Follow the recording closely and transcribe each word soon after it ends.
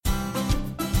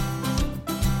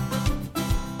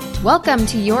Welcome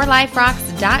to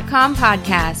YourLifeRocks.com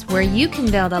podcast, where you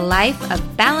can build a life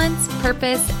of balance,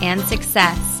 purpose, and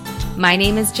success. My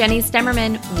name is Jenny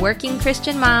Stemmerman, working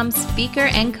Christian mom, speaker,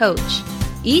 and coach.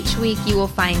 Each week, you will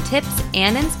find tips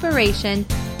and inspiration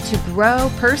to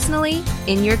grow personally,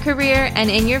 in your career,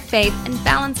 and in your faith, and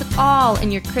balance it all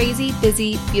in your crazy,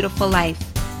 busy, beautiful life.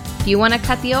 If you want to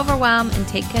cut the overwhelm and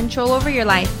take control over your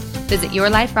life, visit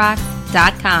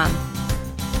YourLifeRocks.com.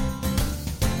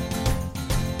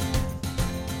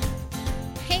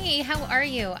 Hey, how are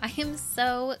you? I am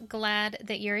so glad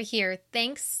that you're here.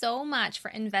 Thanks so much for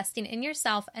investing in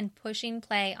yourself and pushing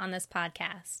play on this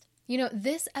podcast. You know,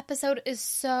 this episode is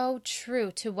so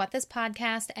true to what this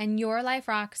podcast and Your Life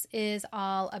Rocks is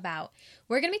all about.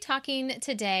 We're going to be talking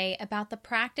today about the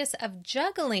practice of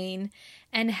juggling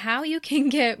and how you can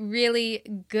get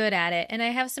really good at it. And I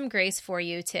have some grace for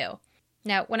you too.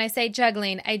 Now, when I say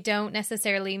juggling, I don't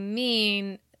necessarily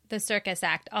mean the circus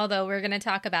act, although we're going to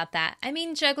talk about that. I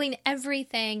mean juggling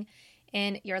everything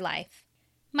in your life.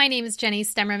 My name is Jenny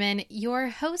Stemmerman, your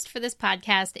host for this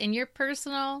podcast and your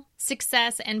personal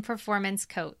success and performance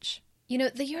coach. You know,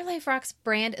 the Your Life Rocks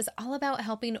brand is all about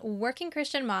helping working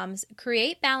Christian moms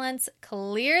create balance,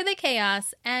 clear the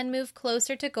chaos, and move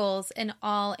closer to goals in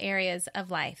all areas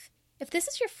of life. If this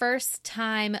is your first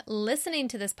time listening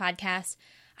to this podcast,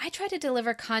 I try to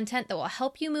deliver content that will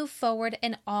help you move forward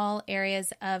in all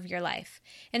areas of your life.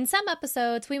 In some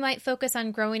episodes, we might focus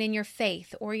on growing in your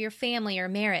faith or your family or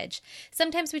marriage.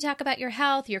 Sometimes we talk about your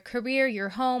health, your career, your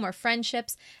home, or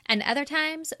friendships. And other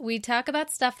times, we talk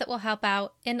about stuff that will help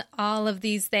out in all of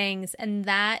these things. And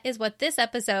that is what this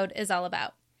episode is all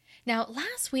about. Now,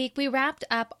 last week, we wrapped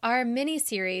up our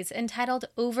mini-series entitled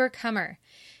Overcomer.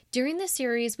 During the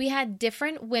series, we had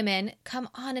different women come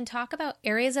on and talk about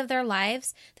areas of their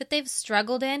lives that they've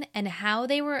struggled in and how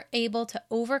they were able to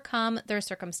overcome their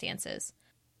circumstances.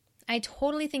 I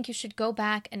totally think you should go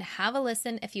back and have a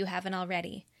listen if you haven't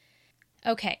already.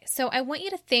 Okay, so I want you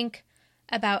to think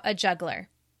about a juggler.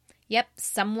 Yep,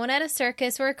 someone at a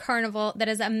circus or a carnival that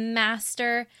is a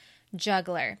master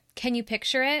juggler. Can you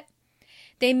picture it?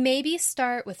 They maybe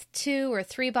start with 2 or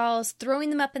 3 balls, throwing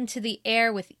them up into the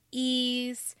air with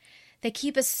ease. They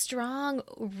keep a strong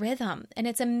rhythm, and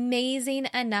it's amazing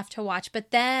enough to watch.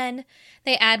 But then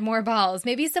they add more balls.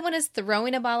 Maybe someone is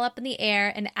throwing a ball up in the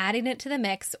air and adding it to the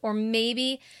mix, or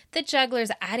maybe the juggler's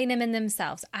adding them in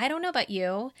themselves. I don't know about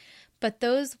you, but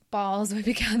those balls would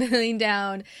be coming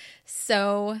down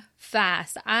so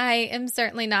fast. I am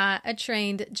certainly not a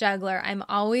trained juggler. I'm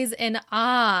always in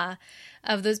awe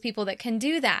of those people that can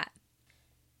do that.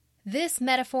 This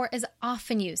metaphor is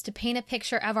often used to paint a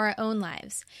picture of our own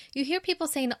lives. You hear people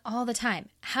saying all the time,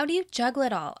 how do you juggle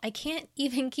it all? I can't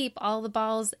even keep all the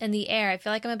balls in the air. I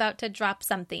feel like I'm about to drop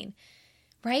something,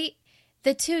 right?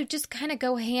 The two just kind of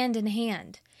go hand in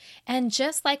hand. And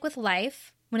just like with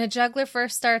life, when a juggler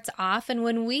first starts off and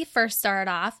when we first start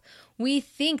off, we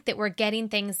think that we're getting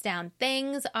things down.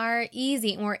 Things are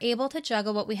easy and we're able to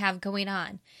juggle what we have going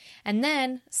on. And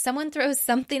then someone throws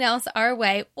something else our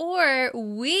way or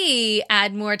we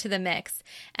add more to the mix.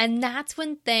 And that's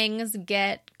when things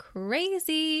get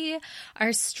crazy.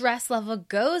 Our stress level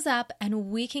goes up and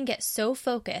we can get so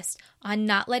focused on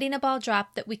not letting a ball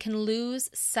drop that we can lose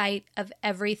sight of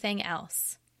everything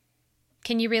else.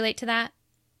 Can you relate to that?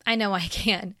 I know I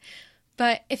can.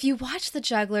 But if you watch the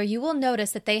juggler, you will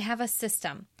notice that they have a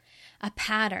system, a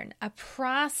pattern, a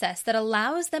process that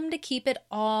allows them to keep it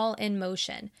all in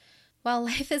motion. While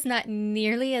life is not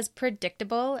nearly as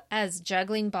predictable as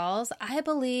juggling balls, I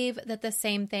believe that the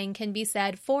same thing can be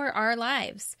said for our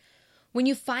lives. When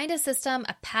you find a system,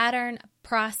 a pattern, a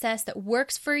process that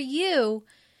works for you,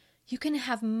 you can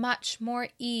have much more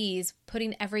ease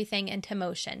putting everything into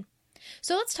motion.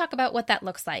 So let's talk about what that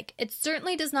looks like. It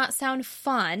certainly does not sound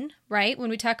fun, right,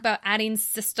 when we talk about adding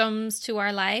systems to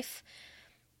our life.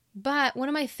 But one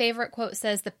of my favorite quotes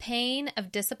says, the pain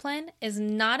of discipline is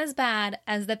not as bad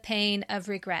as the pain of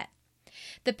regret.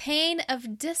 The pain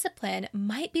of discipline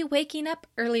might be waking up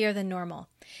earlier than normal,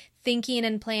 thinking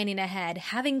and planning ahead,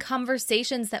 having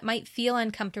conversations that might feel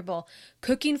uncomfortable,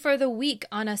 cooking for the week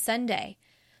on a Sunday,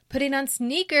 putting on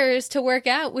sneakers to work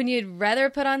out when you'd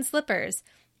rather put on slippers.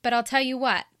 But I'll tell you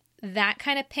what, that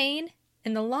kind of pain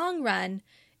in the long run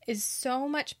is so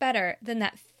much better than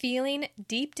that feeling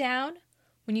deep down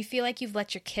when you feel like you've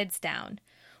let your kids down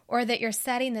or that you're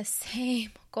setting the same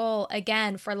goal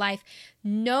again for life,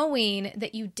 knowing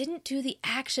that you didn't do the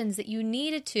actions that you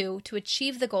needed to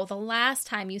achieve the goal the last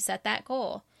time you set that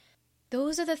goal.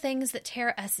 Those are the things that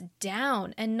tear us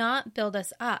down and not build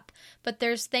us up. But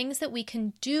there's things that we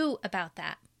can do about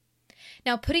that.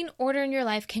 Now, putting order in your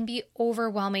life can be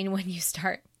overwhelming when you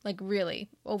start. like really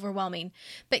overwhelming.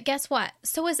 But guess what?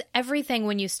 So is everything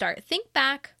when you start. Think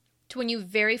back to when you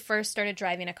very first started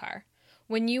driving a car.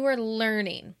 When you were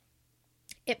learning,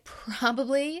 it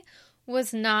probably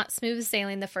was not smooth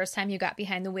sailing the first time you got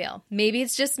behind the wheel. Maybe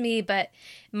it's just me, but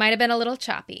it might have been a little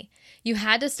choppy. You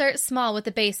had to start small with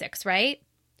the basics, right?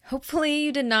 Hopefully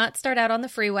you did not start out on the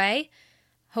freeway.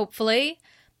 Hopefully.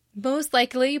 Most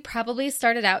likely you probably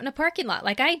started out in a parking lot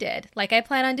like I did, like I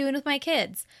plan on doing with my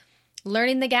kids.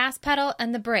 Learning the gas pedal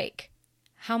and the brake.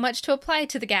 How much to apply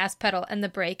to the gas pedal and the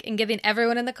brake, and giving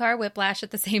everyone in the car whiplash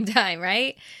at the same time,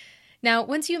 right? Now,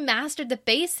 once you mastered the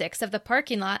basics of the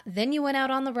parking lot, then you went out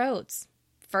on the roads.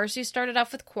 First, you started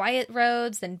off with quiet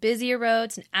roads, then busier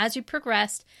roads, and as you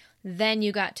progressed, then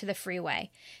you got to the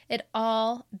freeway. It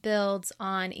all builds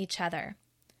on each other.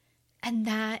 And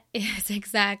that is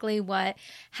exactly what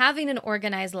having an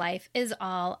organized life is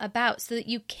all about, so that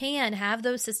you can have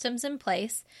those systems in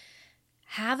place,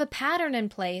 have a pattern in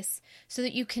place so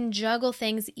that you can juggle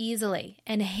things easily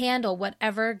and handle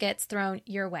whatever gets thrown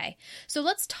your way. So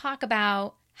let's talk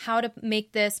about how to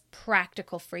make this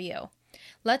practical for you.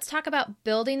 Let's talk about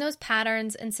building those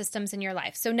patterns and systems in your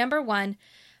life. So number one,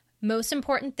 most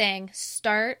important thing,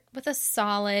 start with a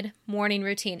solid morning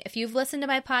routine. If you've listened to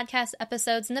my podcast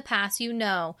episodes in the past, you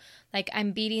know, like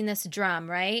I'm beating this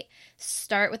drum, right?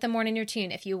 Start with a morning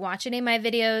routine. If you watch any of my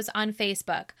videos on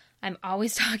Facebook, I'm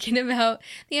always talking about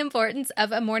the importance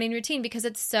of a morning routine because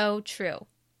it's so true.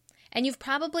 And you've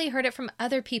probably heard it from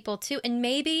other people too, and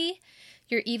maybe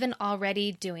you're even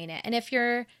already doing it. And if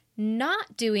you're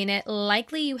not doing it,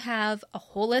 likely you have a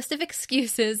whole list of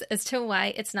excuses as to why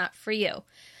it's not for you.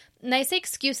 And I say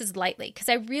excuses lightly because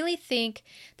I really think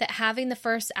that having the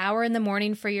first hour in the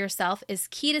morning for yourself is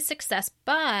key to success,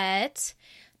 but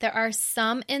there are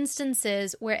some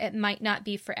instances where it might not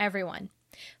be for everyone.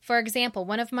 For example,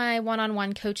 one of my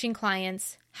one-on-one coaching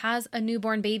clients has a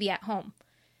newborn baby at home.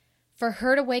 For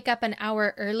her to wake up an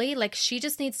hour early, like she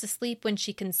just needs to sleep when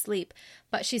she can sleep,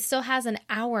 but she still has an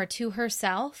hour to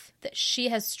herself that she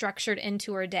has structured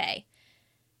into her day.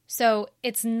 So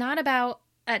it's not about,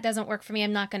 that doesn't work for me,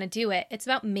 I'm not going to do it. It's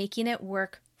about making it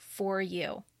work for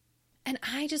you. And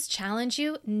I just challenge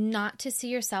you not to see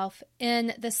yourself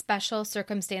in the special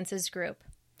circumstances group.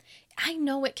 I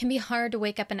know it can be hard to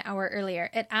wake up an hour earlier.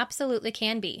 It absolutely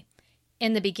can be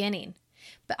in the beginning.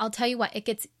 But I'll tell you what, it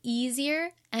gets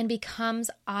easier and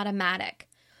becomes automatic.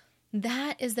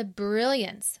 That is the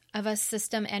brilliance of a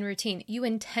system and routine. You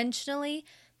intentionally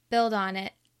build on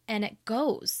it and it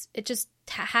goes. It just,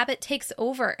 habit takes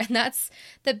over. And that's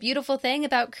the beautiful thing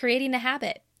about creating a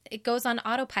habit. It goes on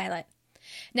autopilot.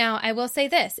 Now, I will say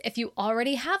this, if you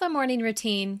already have a morning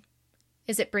routine,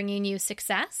 is it bringing you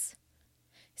success?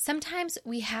 Sometimes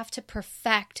we have to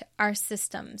perfect our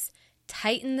systems,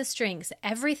 tighten the strings.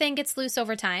 Everything gets loose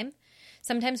over time.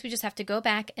 Sometimes we just have to go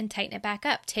back and tighten it back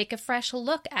up. Take a fresh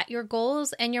look at your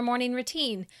goals and your morning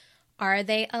routine. Are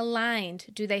they aligned?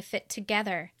 Do they fit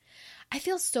together? I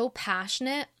feel so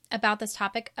passionate about this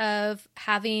topic of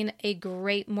having a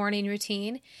great morning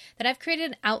routine that I've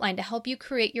created an outline to help you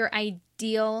create your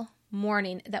ideal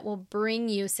morning that will bring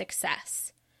you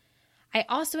success. I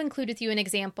also include with you an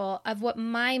example of what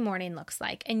my morning looks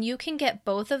like, and you can get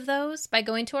both of those by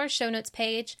going to our show notes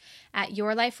page at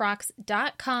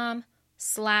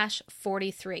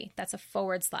yourliferocks.com/43. That's a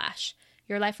 /.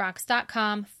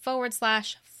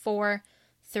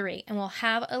 yourliferocks.com/43. And we'll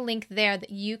have a link there that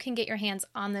you can get your hands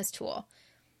on this tool.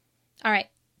 All right.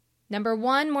 Number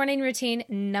one, morning routine.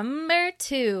 Number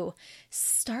two,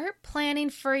 start planning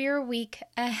for your week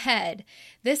ahead.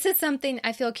 This is something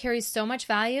I feel carries so much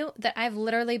value that I've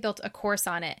literally built a course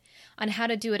on it, on how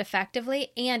to do it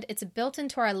effectively, and it's built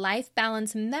into our Life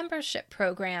Balance membership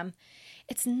program.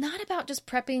 It's not about just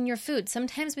prepping your food.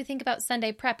 Sometimes we think about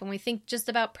Sunday prep and we think just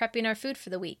about prepping our food for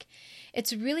the week.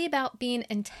 It's really about being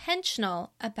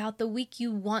intentional about the week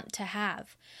you want to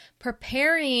have,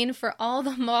 preparing for all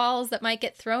the balls that might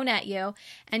get thrown at you,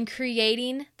 and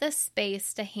creating the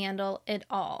space to handle it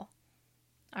all.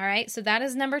 All right, so that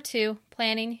is number two,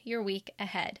 planning your week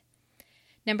ahead.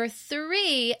 Number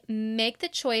three, make the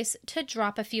choice to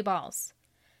drop a few balls.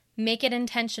 Make it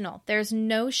intentional. There's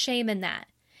no shame in that.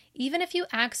 Even if you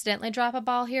accidentally drop a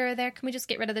ball here or there, can we just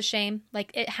get rid of the shame?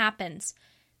 Like, it happens.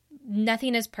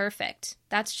 Nothing is perfect.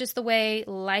 That's just the way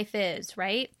life is,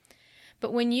 right?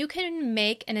 But when you can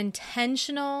make an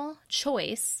intentional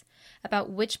choice about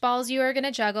which balls you are going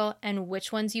to juggle and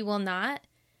which ones you will not,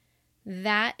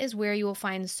 that is where you will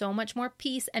find so much more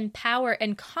peace and power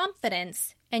and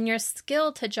confidence in your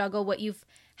skill to juggle what you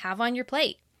have on your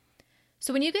plate.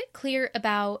 So when you get clear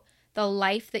about the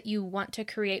life that you want to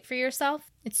create for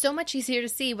yourself, it's so much easier to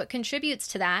see what contributes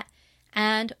to that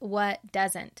and what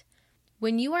doesn't.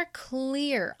 When you are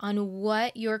clear on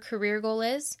what your career goal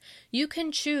is, you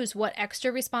can choose what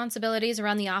extra responsibilities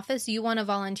around the office you want to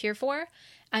volunteer for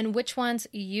and which ones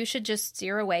you should just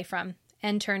steer away from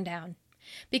and turn down.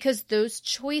 Because those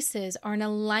choices are in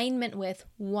alignment with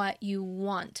what you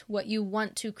want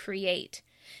to create.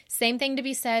 Same thing to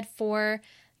be said for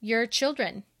your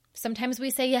children. Sometimes we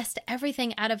say yes to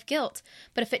everything out of guilt,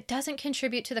 but if it doesn't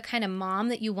contribute to the kind of mom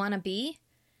that you want to be,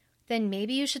 then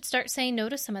maybe you should start saying no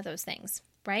to some of those things,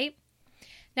 right?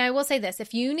 Now, I will say this,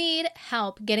 if you need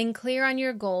help getting clear on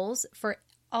your goals for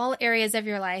all areas of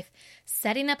your life,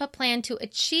 setting up a plan to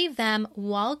achieve them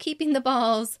while keeping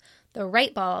the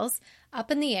right balls, up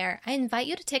in the air, I invite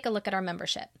you to take a look at our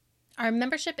membership. Our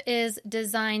membership is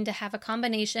designed to have a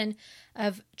combination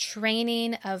of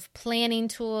training, of planning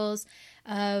tools,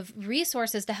 of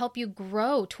resources to help you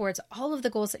grow towards all of the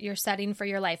goals that you're setting for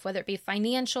your life, whether it be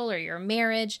financial or your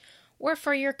marriage or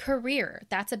for your career.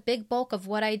 That's a big bulk of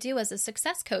what I do as a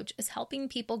success coach, is helping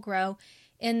people grow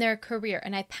in their career.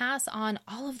 And I pass on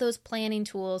all of those planning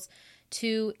tools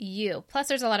to you. Plus,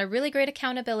 there's a lot of really great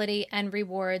accountability and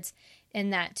rewards in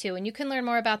that too. And you can learn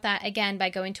more about that again by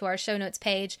going to our show notes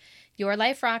page,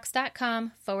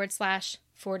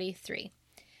 yourliferocks.com/43.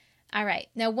 All right.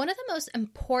 Now, one of the most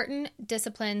important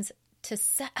disciplines to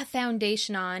set a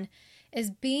foundation on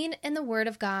is being in the Word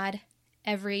of God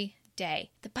every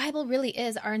day. The Bible really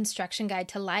is our instruction guide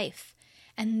to life.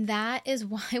 And that is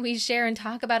why we share and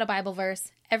talk about a Bible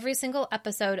verse every single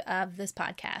episode of this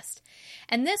podcast.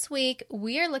 And this week,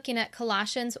 we are looking at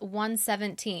Colossians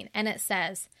 1:17, and it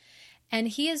says, "And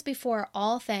he is before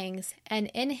all things, and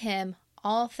in him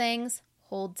all things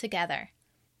hold together."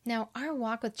 Now, our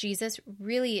walk with Jesus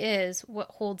really is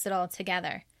what holds it all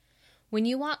together. When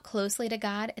you walk closely to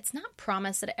God, it's not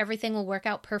promised that everything will work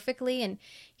out perfectly and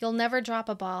you'll never drop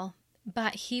a ball,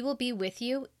 but he will be with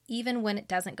you even when it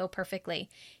doesn't go perfectly.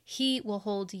 He will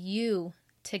hold you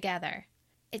together.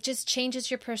 It just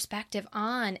changes your perspective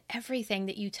on everything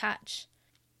that you touch.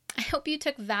 I hope you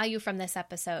took value from this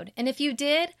episode. And if you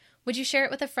did, would you share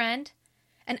it with a friend?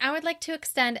 And I would like to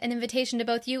extend an invitation to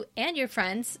both you and your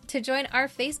friends to join our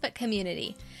Facebook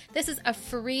community. This is a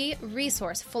free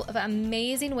resource full of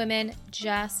amazing women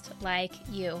just like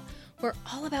you. We're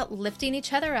all about lifting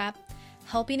each other up,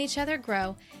 helping each other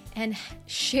grow, and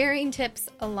sharing tips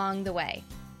along the way.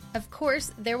 Of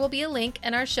course, there will be a link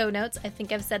in our show notes. I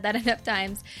think I've said that enough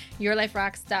times,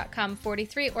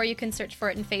 yourliferocks.com/43, or you can search for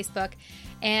it in Facebook.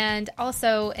 And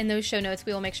also in those show notes,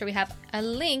 we will make sure we have a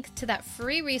link to that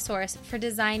free resource for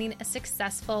designing a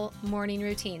successful morning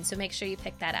routine. So make sure you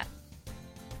pick that up.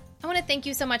 I want to thank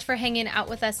you so much for hanging out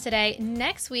with us today.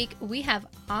 Next week, we have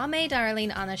Ame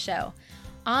Darling on the show.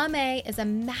 Ame is a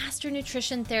master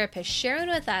nutrition therapist sharing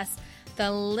with us the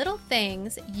little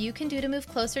things you can do to move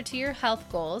closer to your health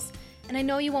goals. And I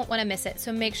know you won't want to miss it,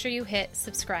 so make sure you hit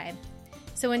subscribe.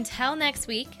 So until next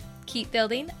week, keep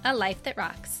building a life that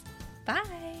rocks.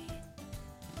 Bye.